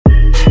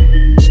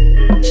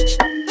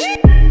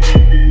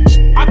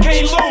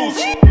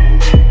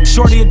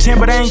10,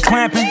 but I ain't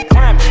clamping.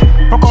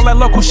 Fuck all that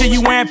local shit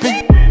you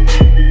amping.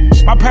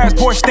 My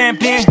passport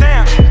stamped in.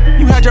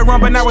 You had your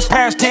run, but now it's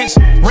past tense.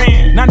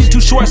 Ran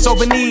 92 shorts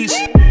over knees.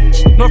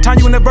 Northtown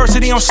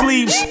University on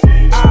sleeves.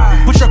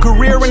 Put your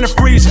career in the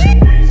freezer.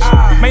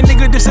 Made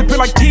nigga disappear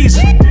like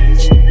teaser.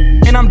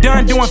 And I'm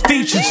done doing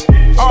features.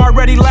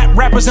 Already lap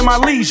rappers in my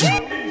leisure.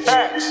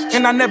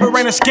 And I never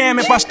ran a scam.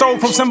 If I stole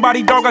from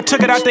somebody, dog, I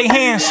took it out their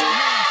hands.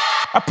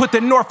 I put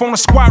the North on a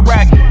squat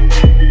rack.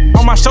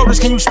 On my shoulders,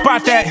 can you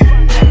spot that?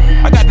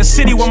 I got the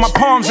city where my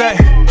palms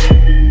at.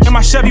 And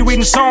my Chevy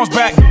reading songs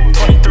back.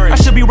 23. I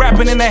should be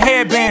rapping in the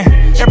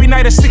headband. Every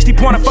night at 60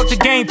 point, I fuck the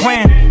game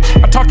plan.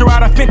 I talked her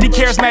out, a Fenty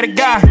charismatic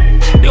guy.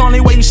 The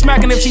only way you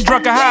smacking if she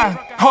drunk or high.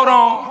 Hold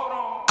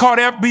on, call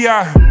the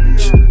FBI.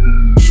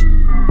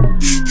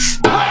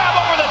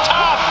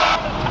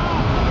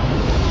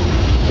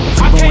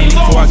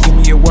 Before I give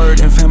me a word,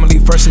 and family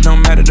first, it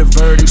don't matter the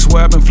verdict.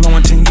 Swear I've been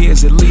flowing 10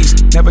 years at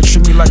least. Never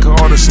treat me like an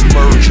artist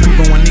emerge.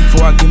 People want need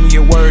before I give me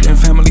a word, and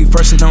family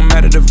first, it don't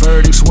matter the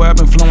verdict. Swear I've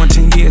been flowing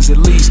 10 years at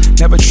least.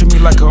 Never treat me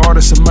like an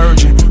artist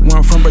emerging. Where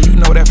I'm from, but you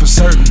know that for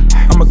certain.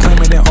 I'ma claim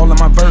it in all of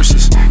my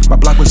verses. My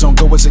block was on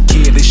go as a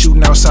kid. They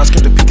shooting outside,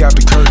 scared to peek out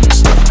the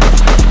curtains.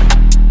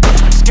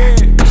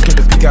 Scared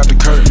to peek out the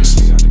curtains.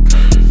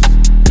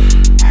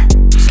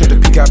 Scared to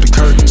peek out the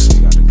curtains.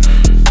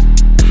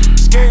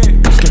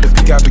 Scared to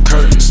peek out the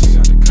curtains.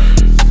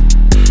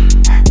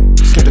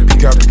 Scared to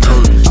peek out the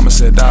curtains. I'ma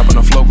sit dive on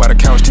the floor by the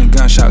couch. 10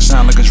 gunshots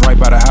sound like it's right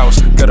by the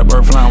house. Got a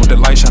bird flying with the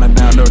light shining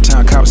down. No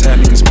town cops had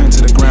niggas pinned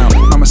to the ground.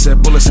 I'ma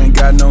said bullets ain't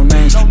got no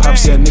names. Pop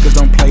said niggas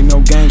don't play no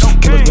games.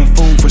 Killers been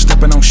fooled for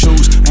stepping on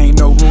shoes. Ain't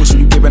no rules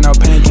when you giving out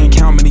pain. Can't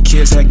count many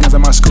kids had guns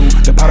at my school.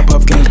 The powder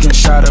puff games getting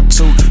shot up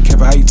too.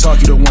 Careful how you talk,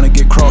 you don't wanna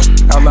get crossed.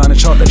 Outline the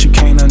chart that you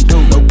can't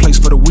undo. No place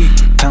for the weak.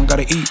 Town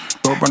gotta eat.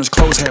 Bro run his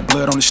clothes, had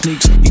blood on his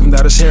sneaks. Even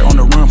got his hair on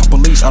the run for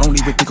police. I don't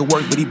even think it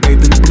worked, but he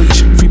bathed in the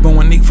bleach. Free bone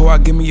and neat before I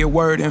give me a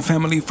word. And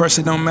family first,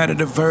 it don't matter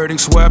the verdict.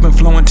 Swear I've been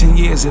flowing 10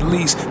 years at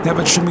least.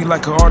 Never treat me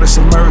like an artist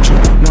emerging.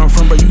 Where I'm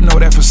from, but you know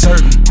that for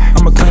certain.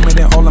 I'ma claim it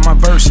in all of my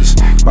verses.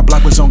 My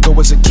block was on go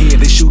as a kid.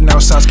 They shooting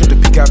outside, scared to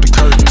peek out the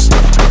curtains.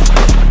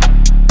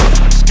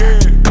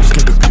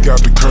 Scared to peek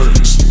out the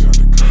curtains.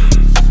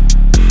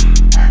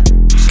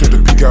 Scared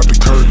to peek out the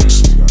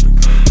curtains.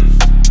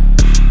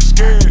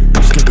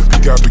 Scared to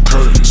peek out the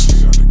curtains.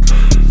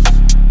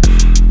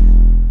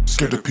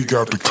 Scared to peek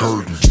out the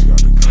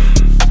curtains.